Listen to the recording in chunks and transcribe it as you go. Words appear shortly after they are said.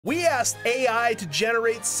We asked AI to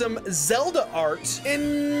generate some Zelda art,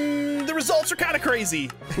 and the results are kind of crazy.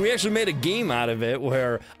 We actually made a game out of it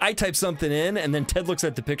where I type something in and then Ted looks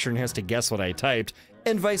at the picture and has to guess what I typed,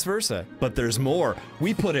 and vice versa. But there's more.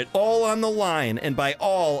 We put it all on the line, and by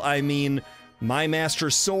all, I mean my master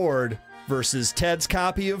sword versus Ted's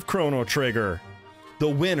copy of Chrono Trigger. The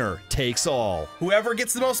winner takes all. Whoever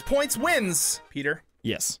gets the most points wins. Peter?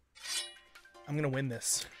 Yes. I'm gonna win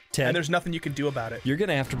this. Ted, and there's nothing you can do about it. You're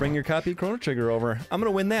gonna have to bring your copy of Chrono Trigger over. I'm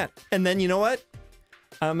gonna win that. And then you know what?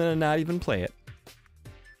 I'm gonna not even play it.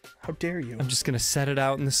 How dare you? I'm just gonna set it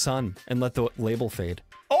out in the sun and let the label fade.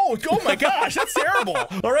 Oh my gosh, that's terrible.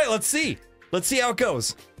 All right, let's see. Let's see how it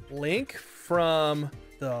goes. Link from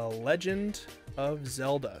The Legend of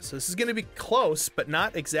Zelda. So this is gonna be close, but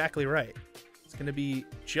not exactly right. It's gonna be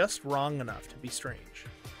just wrong enough to be strange.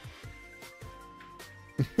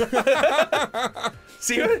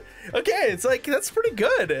 See what? Okay, it's like, that's pretty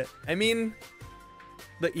good. I mean,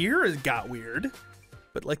 the ear got weird,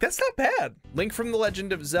 but like, that's not bad. Link from The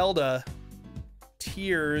Legend of Zelda,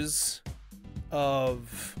 Tears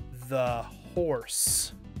of the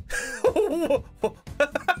Horse.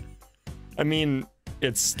 I mean,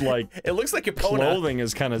 it's like, it looks like Epona. Clothing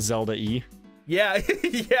is kind of Zelda-y. Yeah,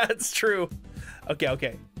 yeah, it's true.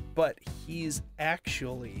 Okay, but he's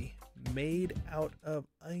actually made out of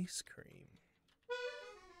ice cream.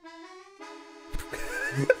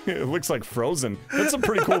 It looks like Frozen. That's a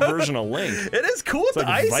pretty cool version of Link. It is cool with it's the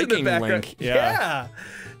like ice Viking in the background. Link. Yeah.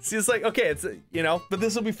 See, it's like, okay, it's, you know, but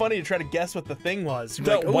this will be funny to try to guess what the thing was. You're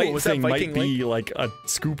That like, white was thing that might Viking be Link? like a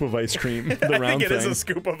scoop of ice cream. The I round think it is thing. a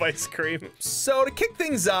scoop of ice cream. So to kick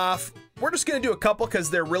things off, we're just gonna do a couple because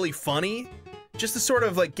they're really funny, just to sort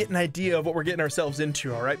of like get an idea of what we're getting ourselves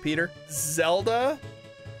into. All right, Peter? Zelda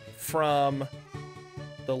from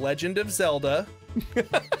The Legend of Zelda.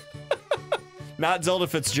 Not Zelda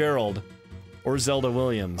Fitzgerald or Zelda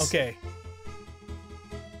Williams. Okay.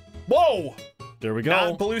 Whoa! There we go.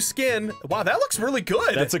 Not blue skin. Wow, that looks really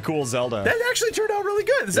good. That's a cool Zelda. That actually turned out really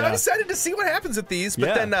good. So Yeah. I'm excited to see what happens with these. But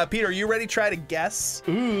Yeah. then, Peter, are you ready to try to guess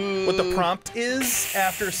what the prompt is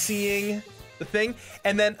after seeing the thing?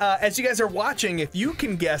 And then, as you guys are watching, if you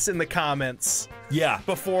can guess in the comments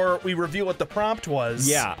before we reveal what the prompt was.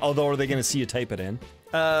 Yeah, although are they going to see you type it in?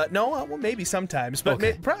 No, well, maybe sometimes. But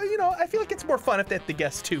Okay. probably, you know, I feel like it's more fun if they have to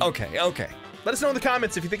guess too. Okay. Let us know in the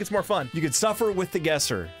comments if you think it's more fun. You could suffer with the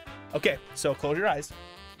guesser. Okay, so close your eyes.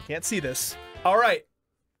 Can't see this. All right.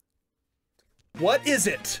 What is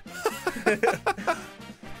it?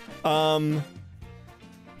 Well,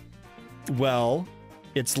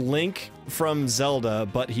 it's Link from Zelda,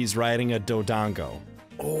 but he's riding a Dodongo.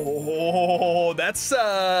 Oh, that's you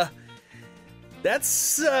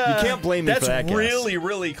can't blame me for that guess. Really,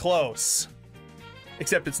 really close.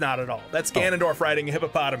 Except it's not at all. That's Ganondorf riding a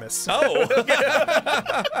hippopotamus. Oh.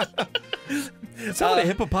 Is that what a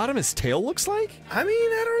hippopotamus tail looks like? I mean,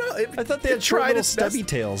 I don't know. I thought they had short little stubby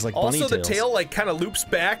tails, like bunny tails. Also, the tail like kind of loops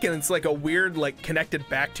back, and it's like a weird, like connected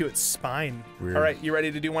back to its spine. Weird. All right, you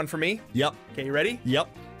ready to do one for me? Yep. Okay, you ready? Yep.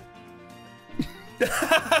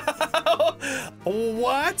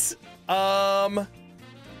 What?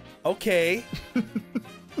 Okay.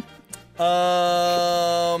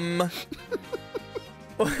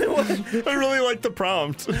 I really like the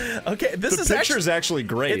prompt. Okay, this the is picture's actually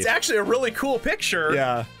great. It's actually a really cool picture.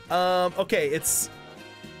 Yeah. Okay, it's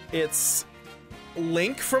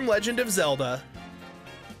Link from Legend of Zelda,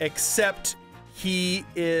 except he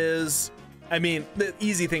is, I mean, the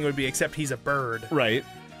easy thing would be except he's a bird. Right.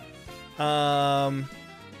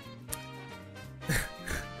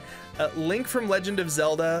 Link from Legend of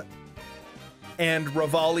Zelda and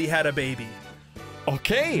Rivali had a baby.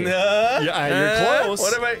 Okay. Yeah, you're close.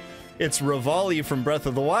 What am I? It's Rivali from Breath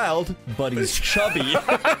of the Wild, but he's chubby.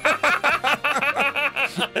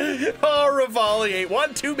 Oh, Rivali ate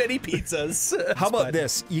one too many pizzas. How about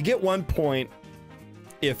this? You get 1 point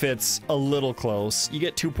if it's a little close. You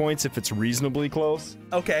get 2 points if it's reasonably close.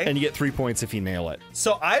 Okay. And you get 3 points if you nail it.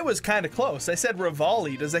 So I was kind of close. I said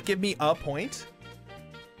Rivali. Does that give me a point?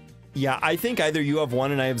 Yeah, I think either you have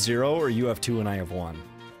 1 and I have 0, or you have 2 and I have 1.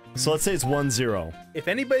 So let's say it's 1-0. If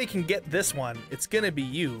anybody can get this one, it's gonna be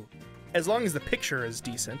you. As long as the picture is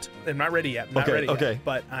decent. I'm not ready yet.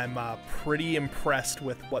 But I'm pretty impressed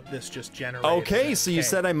with what this just generated. Okay, so you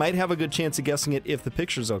said I might have a good chance of guessing it if the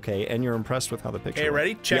picture's okay, and you're impressed with how the picture Okay,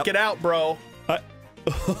 ready? Check it out, bro. I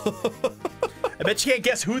bet you can't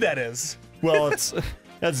guess who that is. Well,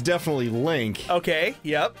 that's definitely Link. Okay,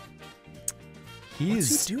 yep.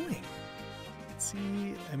 What's he doing? Let's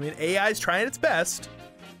see. I mean, AI's trying its best.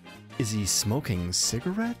 Is he smoking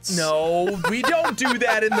cigarettes? No, we don't do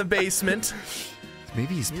that in the basement.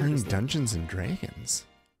 Maybe he's playing Dungeons and Dragons.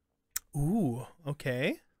 Ooh,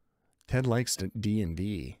 okay. Ted likes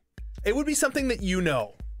D&D. It would be something that you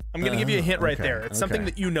know. I'm going to give you a hint right okay, there. It's something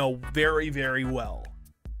that you know very, very well.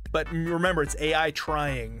 But remember, it's AI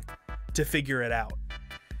trying to figure it out.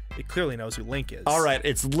 It clearly knows who Link is. All right,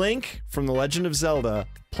 it's Link from The Legend of Zelda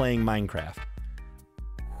playing Minecraft.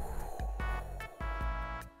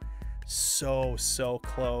 So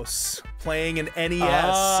close. Playing an NES,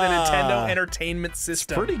 a Nintendo Entertainment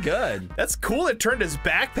System. Pretty good. That's cool. It turned his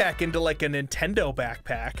backpack into like a Nintendo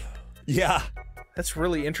backpack. Yeah. That's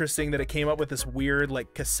really interesting that it came up with this weird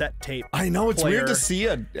like cassette tape. I know, it's player. weird to see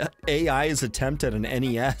a AI's attempt at an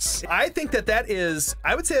NES. I think that is,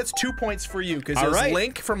 I would say that's 2 points for you because it was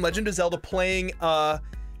Link from Legend of Zelda playing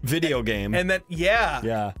video game. And then,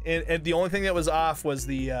 yeah. And the only thing that was off was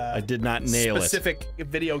the I did not nail specific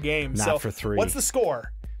video game. Not so for 3. What's the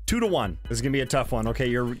score? 2-1. This is gonna be a tough one. Okay,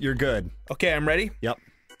 you're good. Okay, I'm ready. Yep.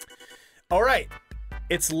 All right.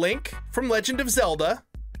 It's Link from Legend of Zelda.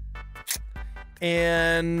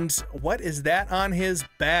 And what is that on his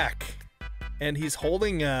back? And he's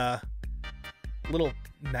holding a little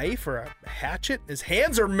knife or a hatchet. His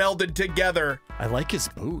hands are melded together. I like his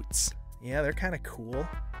boots. Yeah, they're kind of cool.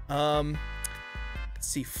 Let's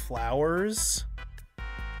see, flowers.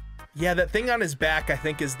 Yeah, that thing on his back I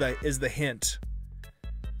think is the hint.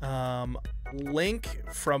 Link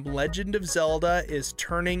from Legend of Zelda is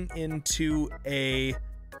turning into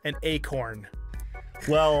an acorn.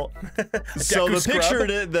 Well, so the scrub?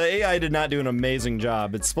 picture, the AI did not do an amazing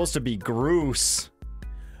job. It's supposed to be Groose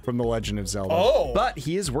from The Legend of Zelda. Oh. But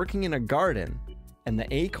he is working in a garden, and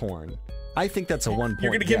the acorn, I think that's a 1 point.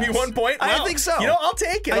 You're going to give me 1 point? I think so. You know, I'll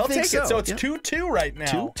take it. I'll take so. it. So it's 2-2 right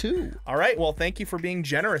now. 2-2. All right. Well, thank you for being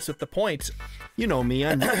generous with the point. You know me.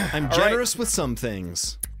 I'm generous with some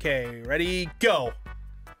things. Okay, ready, go.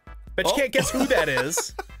 Bet you can't guess who that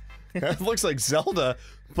is. It looks like Zelda,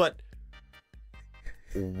 but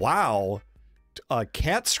wow, a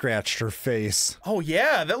cat scratched her face. Oh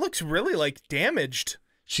yeah, that looks really like damaged.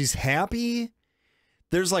 She's happy.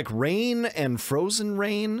 There's like rain and frozen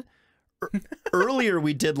rain. Earlier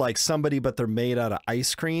we did like somebody, but they're made out of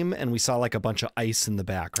ice cream, and we saw like a bunch of ice in the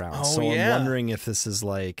background. Oh, so yeah. I'm wondering if this is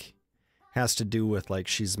like has to do with like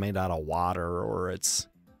she's made out of water, or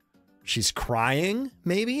she's crying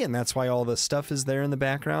maybe, and that's why all this stuff is there in the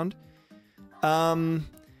background.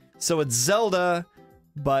 So it's Zelda,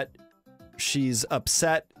 but she's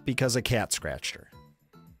upset because a cat scratched her.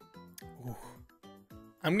 Ooh.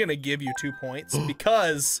 I'm gonna give you 2 points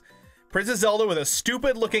because Princess Zelda with a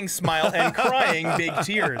stupid-looking smile and crying big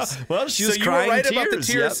tears. Well, she was so crying you were right tears. about the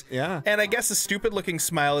tears. Yep, yeah. And I guess a stupid-looking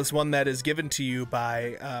smile is one that is given to you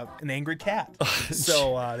by an angry cat.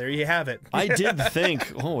 So there you have it. I did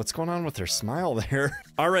think, oh, what's going on with her smile there?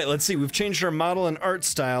 All right, let's see. We've changed our model and art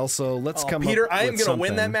style, so let's come Peter, up I am with gonna win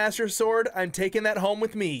something. that Master Sword. I'm taking that home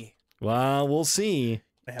with me. Well, we'll see.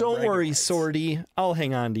 Don't worry, Swordy. I'll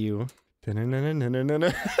hang on to you.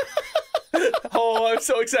 Oh, I'm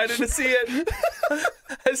so excited to see it.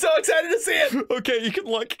 I'm so excited to see it. Okay, you can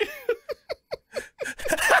look.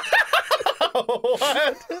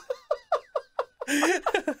 What?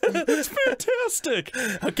 It's fantastic.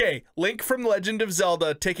 Okay, Link from Legend of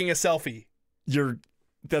Zelda taking a selfie.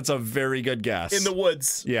 That's a very good guess. In the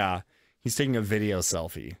woods. Yeah, he's taking a video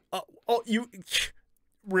selfie. You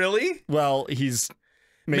really? Well, he's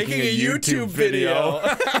making a YouTube video.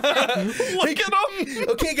 Look at him.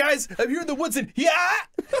 Okay, guys, I'm here in the woods and yeah.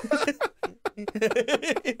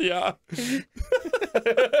 Yeah.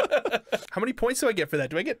 How many points do I get for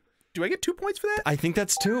that? Do I get 2 points for that? I think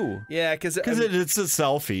that's 2. Yeah, because it's a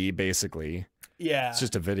selfie, basically. Yeah. It's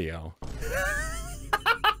just a video.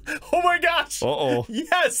 Oh my gosh. Uh-oh.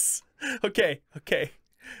 Yes. Okay.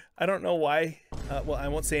 I don't know why. Well, I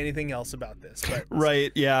won't say anything else about this. But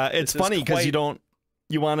right. Yeah. It's funny because quite...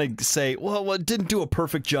 you want to say, well, it didn't do a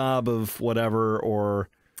perfect job of whatever, or.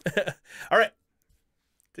 All right.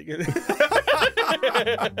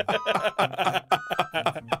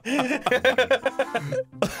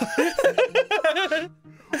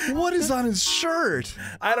 What is on his shirt?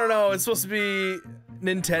 I don't know. It's supposed to be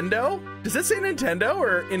Nintendo? Does it say Nintendo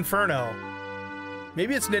or Inferno?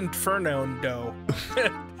 Maybe it's Ninfernando.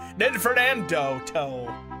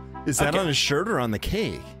 Ninfernando. Is that on his shirt or on the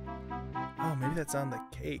cake? Oh, maybe that's on the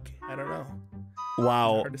cake. I don't know.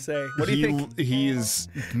 Wow. Hard to say. What do you think? He is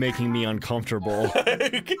making me uncomfortable.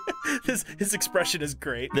 His expression is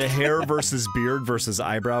great. The hair versus beard versus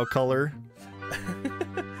eyebrow color.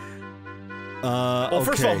 Well,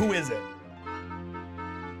 first of all, who is it?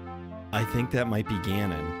 I think that might be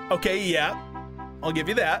Ganon. Okay, yeah. I'll give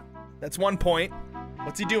you that. That's 1 point.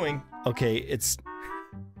 What's he doing? Okay, it's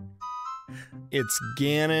It's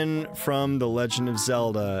Ganon from The Legend of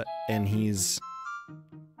Zelda, and he's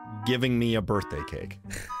giving me a birthday cake.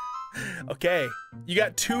 Okay, you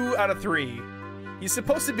got 2 out of 3. He's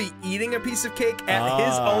supposed to be eating a piece of cake at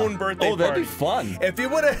his own birthday party. Oh, that'd be fun. If you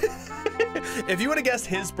would have, if you would have guessed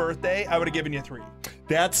his birthday, I would have given you 3.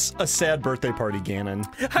 That's a sad birthday party, Ganon.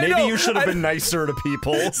 I Maybe know, you should have been nicer to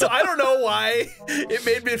people. So I don't know why it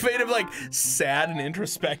made me like sad and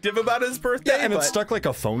introspective about his birthday. Yeah, and it's stuck like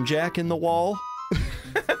a phone jack in the wall.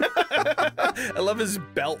 I love his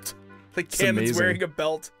belt. Like Ganon's wearing a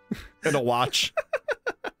belt and a watch.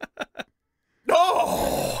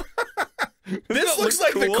 No. This looks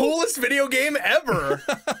like the coolest video game ever.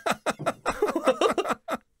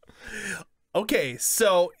 Okay,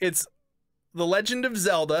 so it's The Legend of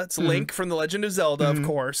Zelda. It's Link from The Legend of Zelda, of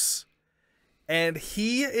course. And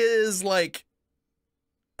he is like...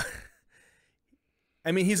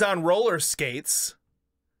 I mean, he's on roller skates.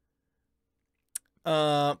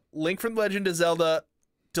 Link from The Legend of Zelda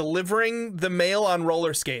delivering the mail on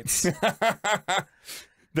roller skates.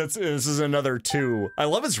 This is another 2. I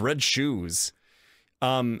love his red shoes.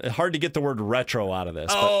 Hard to get the word retro out of this.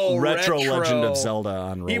 Oh, but retro Legend of Zelda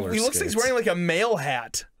on roller skates. He looks like he's wearing like a mail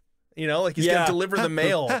hat. You know, like he's gonna deliver the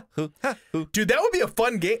mail. Dude, that would be a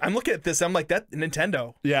fun game. I'm looking at this. I'm like, that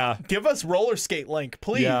Nintendo. Yeah. Give us roller skate Link,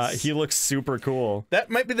 please. Yeah, he looks super cool. That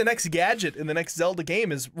might be the next gadget in the next Zelda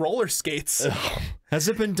game is roller skates. Has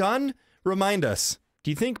it been done? Remind us. Do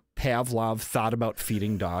you think Pavlov thought about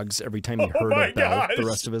feeding dogs every time he heard a bell the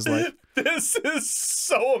rest of his life? This is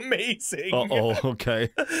so amazing. Uh-oh, okay.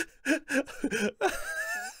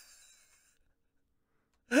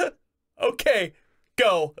 Okay,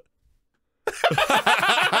 go.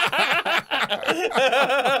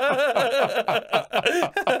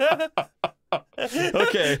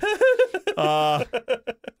 Okay.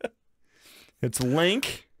 It's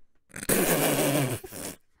Link.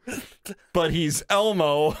 But he's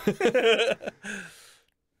Elmo.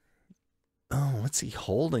 Oh, what's he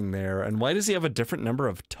holding there? And why does he have a different number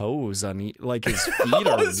of toes on like his feet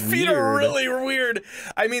are his feet are really weird.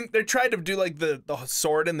 I mean, they tried to do like the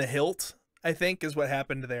sword in the hilt, I think, is what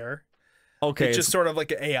happened there. Okay. It's just sort of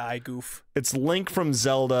like an AI goof. It's Link from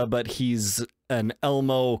Zelda, but he's an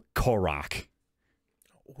Elmo Korok.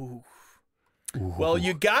 Ooh. Ooh. Well,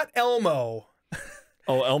 you got Elmo.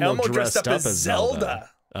 Oh, Elmo dressed up as Zelda.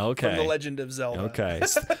 Okay. From The Legend of Zelda. Okay.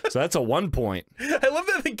 So that's a 1 point. I love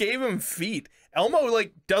that they gave him feet. Elmo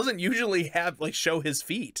like doesn't usually have like show his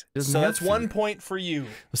feet. So that's 1 point for you.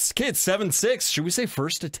 Okay, it's 7-6. Should we say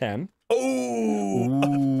 1st to 10?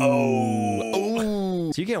 Oh.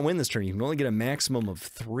 Oh. So you can't win this turn. You can only get a maximum of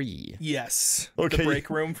 3. Yes. Okay. The break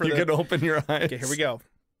room for you can open your eyes. Okay, here we go.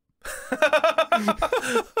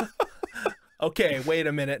 Okay, wait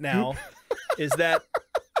a minute now. Is that...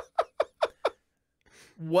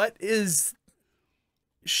 What is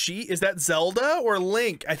she? Is that Zelda or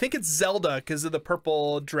Link? I think it's Zelda because of the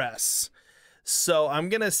purple dress. So I'm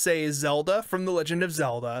going to say Zelda from The Legend of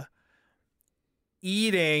Zelda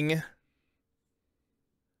eating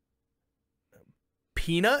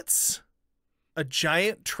peanuts, a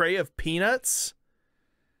giant tray of peanuts.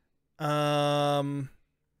 Ooh,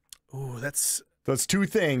 that's 2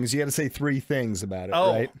 things. You got to say 3 things about it,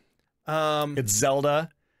 right? It's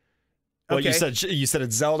Zelda. Well, okay. you said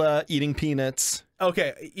it's Zelda eating peanuts.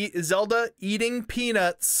 Okay, Zelda eating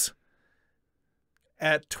peanuts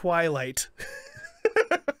at twilight.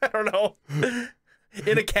 I don't know.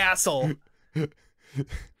 In a castle.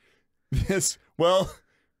 This, well,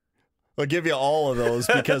 I'll give you all of those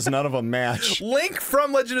because none of them match. Link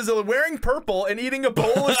from Legend of Zelda wearing purple and eating a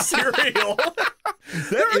bowl of cereal.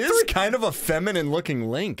 That is kind of a feminine-looking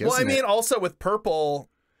Link, isn't it? Well, I mean, also with purple.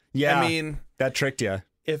 Yeah, I mean, that tricked you.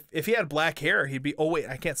 If he had black hair, he'd be... Oh, wait,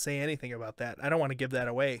 I can't say anything about that. I don't want to give that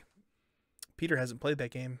away. Peter hasn't played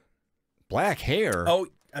that game. Black hair? Oh,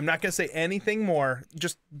 I'm not going to say anything more.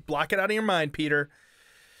 Just block it out of your mind, Peter.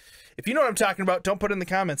 If you know what I'm talking about, don't put it in the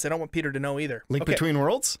comments. I don't want Peter to know either. Link Between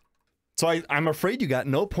Worlds? So I'm afraid you got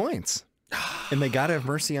no points. And they got to have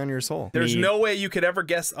mercy on your soul. There's no way you could ever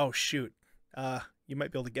guess... Oh, shoot. You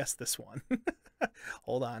might be able to guess this one.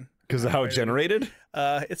 Hold on. Because of how it generated?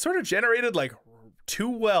 It sort of generated, like... too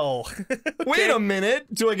well. Wait a minute.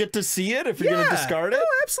 Do I get to see it if you're going to discard it?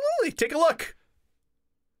 Oh, absolutely. Take a look.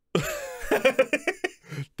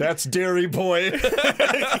 That's Dairy Boy.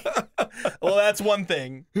 Well, that's one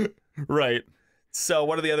thing. Right. So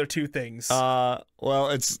what are the other 2 things? Well,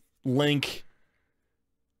 it's Link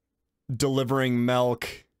delivering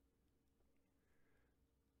milk.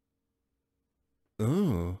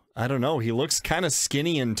 Ooh, I don't know. He looks kind of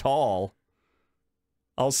skinny and tall.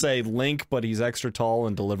 I'll say Link, but he's extra tall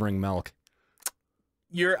and delivering milk.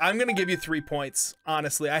 I'm gonna give you 3 points.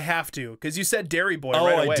 Honestly, I have to, because you said Dairy Boy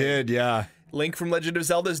right away. Oh, I did, yeah. Link from Legend of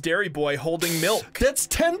Zelda's Dairy Boy holding milk. That's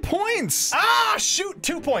 10 points. Ah, shoot,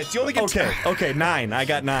 2 points. You only get Okay, 9. I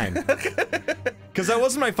got 9. Because that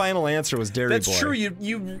wasn't my final answer. Was Dairy Boy? That's true.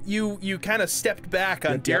 You kind of stepped back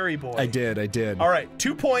on Dairy Boy. I did. All right,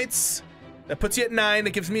 2 points. That puts you at 9.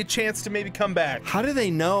 It gives me a chance to maybe come back. How do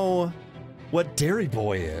they know what Dairy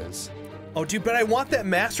Boy is? Oh, dude, but I want that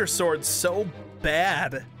Master Sword so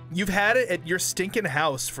bad. You've had it at your stinking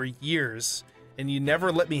house for years, and you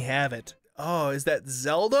never let me have it. Oh, is that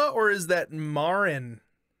Zelda or is that Marin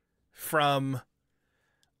from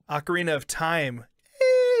Ocarina of Time?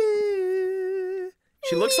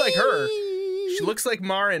 She looks like her. She looks like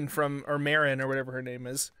Marin from, or Marin, or whatever her name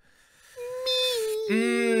is.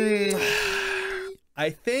 I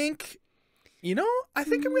think, I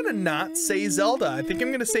think I'm gonna not say Zelda. I think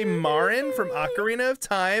I'm gonna say Marin from Ocarina of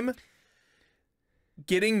Time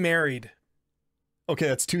getting married. Okay,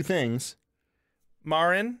 that's 2 things.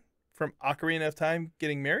 Marin from Ocarina of Time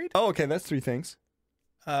getting married? Oh, okay, that's 3 things.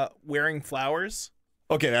 Wearing flowers?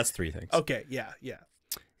 Okay, that's 3 things. Okay, yeah.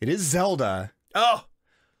 It is Zelda. Oh!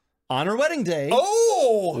 On her wedding day.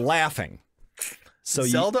 Oh! Laughing. So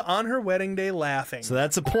Zelda on her wedding day laughing. So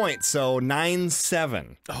that's a point. So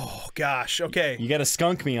 9-7. Oh gosh. Okay. You got to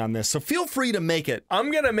skunk me on this. So feel free to make it. I'm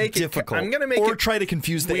gonna make difficult. I'm gonna make or it try to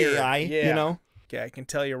confuse the weird. AI. Yeah. You know. Okay, I can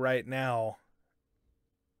tell you right now,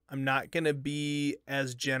 I'm not gonna be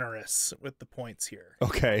as generous with the points here.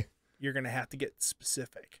 Okay. You're gonna have to get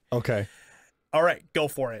specific. Okay. All right, go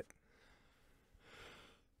for it.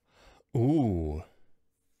 Ooh.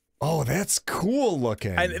 Oh, that's cool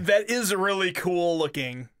looking. That is really cool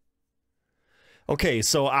looking. Okay,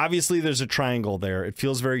 so obviously there's a triangle there. It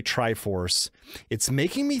feels very Triforce. It's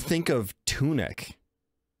making me think of Tunic.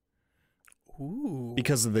 Ooh.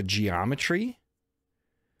 Because of the geometry.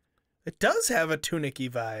 It does have a Tunic-y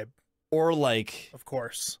vibe. Or like... Of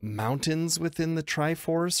course. Mountains within the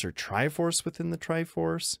Triforce, or Triforce within the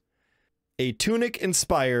Triforce. A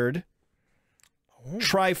Tunic-inspired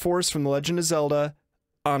Triforce from The Legend of Zelda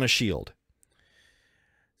on a shield.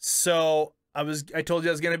 So I told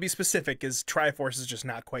you I was going to be specific, because Triforce is just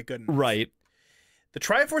not quite good enough. Right. The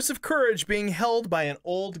Triforce of Courage being held by an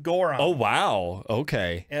old Goron. Oh wow.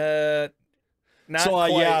 Okay. Not so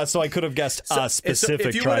quite. Yeah, so I could have guessed a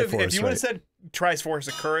specific Triforce. If you would have said Triforce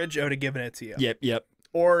of Courage, I would have given it to you. Yep.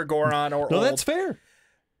 Or Goron, or no, old. that's fair.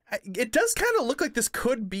 It does kind of look like this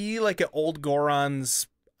could be like an old Goron's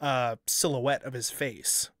silhouette of his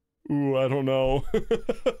face. Ooh, I don't know.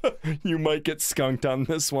 You might get skunked on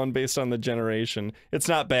this one based on the generation. It's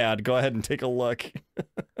not bad. Go ahead and take a look.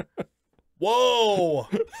 Whoa!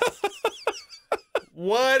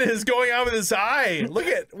 What is going on with his eye? Look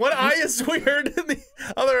at one eye is weird and the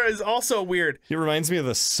other is also weird. He reminds me of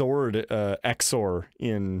the sword Exor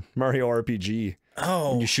in Mario RPG.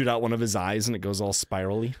 Oh. When you shoot out one of his eyes and it goes all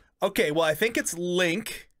spirally. Okay, well, I think it's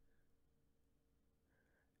Link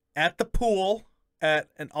at the pool at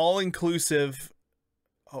an all-inclusive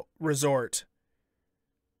resort.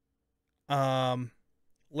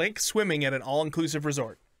 Link swimming at an all-inclusive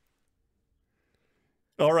resort.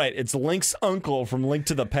 All right, it's Link's uncle from Link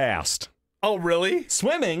to the Past. Oh, really?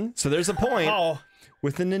 Swimming, so there's a point. Oh.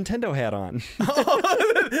 With the Nintendo hat on. Oh,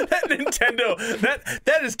 that Nintendo,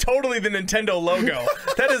 that is totally the Nintendo logo.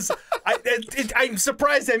 That is, I'm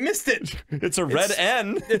surprised I missed it. It's a red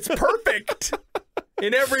N. It's perfect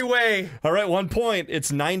in every way. All right, 1 point.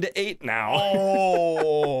 It's 9-8 now.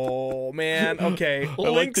 Oh, man. Okay. Link's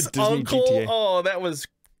like the Disney uncle. GTA. Oh, that was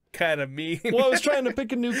kind of mean. Well, I was trying to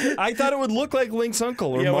pick a new... I thought it would look like Link's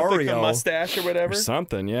uncle or Mario. With like the mustache or whatever. Or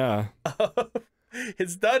something, yeah.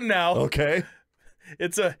 It's done now. Okay.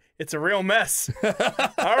 It's a real mess.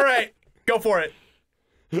 All right, go for it.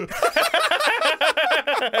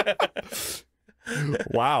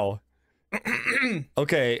 Wow.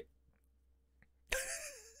 Okay.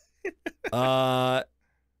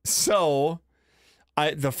 So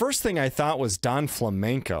the first thing I thought was Don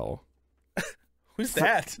Flamenco. Who's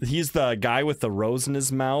that? He's the guy with the rose in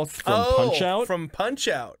his mouth from Punch Out. From Punch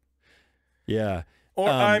Out. Yeah. Or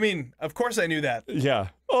I mean, of course I knew that. Yeah.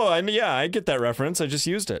 Oh, I get that reference. I just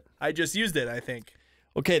used it. I think.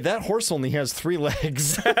 Okay, that horse only has 3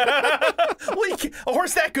 legs. Well, a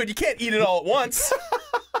horse that good, you can't eat it all at once.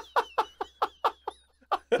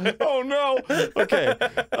 Oh no. Okay.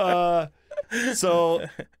 So.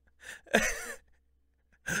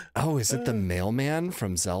 Oh, is it the mailman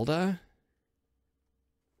from Zelda?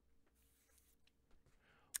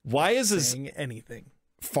 Why is his anything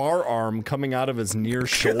far arm coming out of his near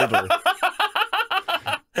shoulder?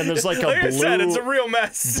 And there's like a like blue, I said, it's a real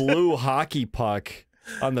mess. blue hockey puck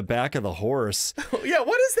on the back of the horse. Yeah,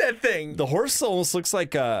 what is that thing? The horse almost looks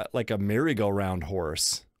like a merry-go-round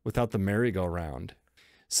horse without the merry-go-round.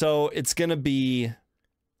 So it's gonna be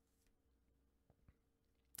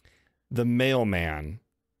the mailman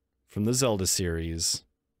from the Zelda series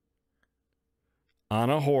on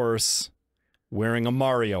a horse wearing a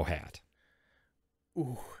Mario hat.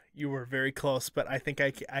 Ooh, you were very close, but I think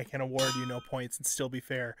I can award you no points and still be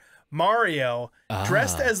fair. Mario,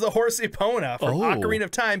 dressed as the horse Epona from Ocarina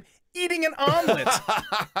of Time, eating an omelet.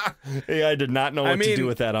 Hey, I did not know what to do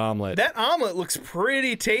with that omelet. That omelet looks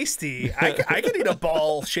pretty tasty. I could eat a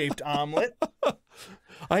ball-shaped omelet.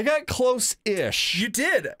 I got close-ish. You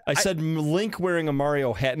did. I said Link wearing a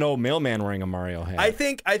Mario hat. No, Mailman wearing a Mario hat. I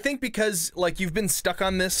think because like you've been stuck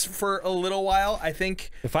on this for a little while. I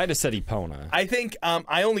think if I'd have said Epona, I think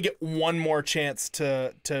I only get one more chance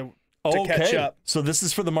to catch up. So this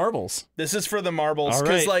is for the marbles. This is for the marbles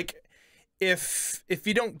because like if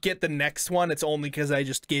you don't get the next one, it's only because I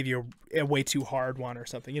just gave you a way too hard one or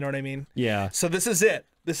something. You know what I mean? Yeah. So this is it.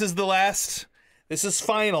 This is the last. This is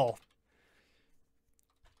final.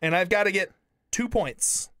 And I've got to get 2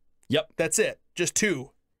 points. Yep. That's it. Just 2.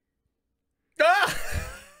 Ah!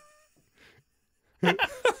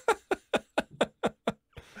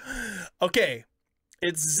 Okay.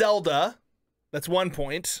 It's Zelda. That's 1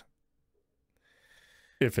 point.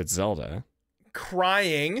 If it's Zelda.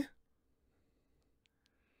 Crying.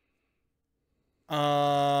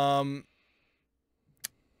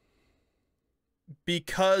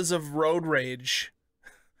 Because of road rage.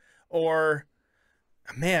 Or...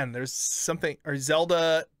 Man, there's something. Or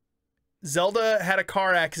Zelda had a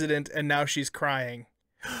car accident and now she's crying.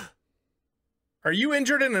 Are you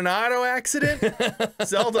injured in an auto accident?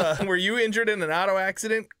 Zelda, were you injured in an auto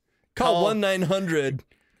accident? Call 1-900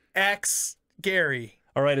 X Gary.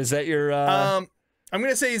 All right, is that your I'm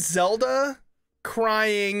gonna say Zelda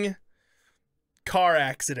crying car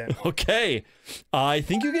accident. Okay. I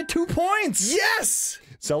think you get 2 points. Yes!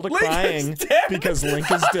 Zelda Link crying because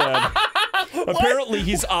Link is dead. Apparently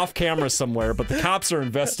he's off camera somewhere, but the cops are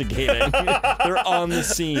investigating. They're on the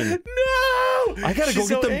scene. No! I gotta go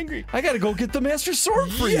get the I gotta go get the Master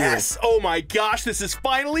Sword for you. Yes! Oh my gosh, this is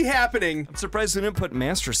finally happening. I'm surprised they didn't put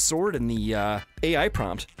Master Sword in the AI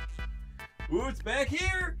prompt. Ooh, it's back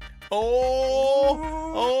here. Oh!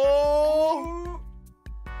 Oh!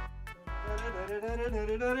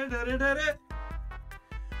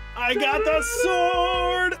 I got the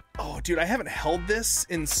sword! Oh, dude, I haven't held this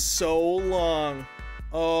in so long.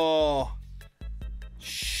 Oh.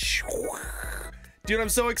 Dude, I'm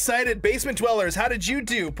so excited. Basement Dwellers, how did you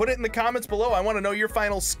do? Put it in the comments below. I want to know your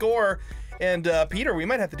final score. And Peter, we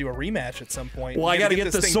might have to do a rematch at some point. Well, I gotta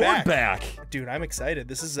get the sword back. Dude, I'm excited.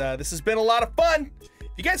 This has been a lot of fun.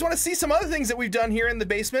 If you guys want to see some other things that we've done here in the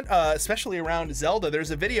basement, especially around Zelda,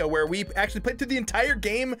 there's a video where we actually played through the entire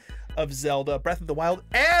game of Zelda, Breath of the Wild,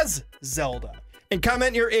 as Zelda. And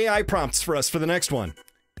comment your AI prompts for us for the next one.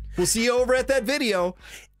 We'll see you over at that video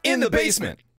in the basement.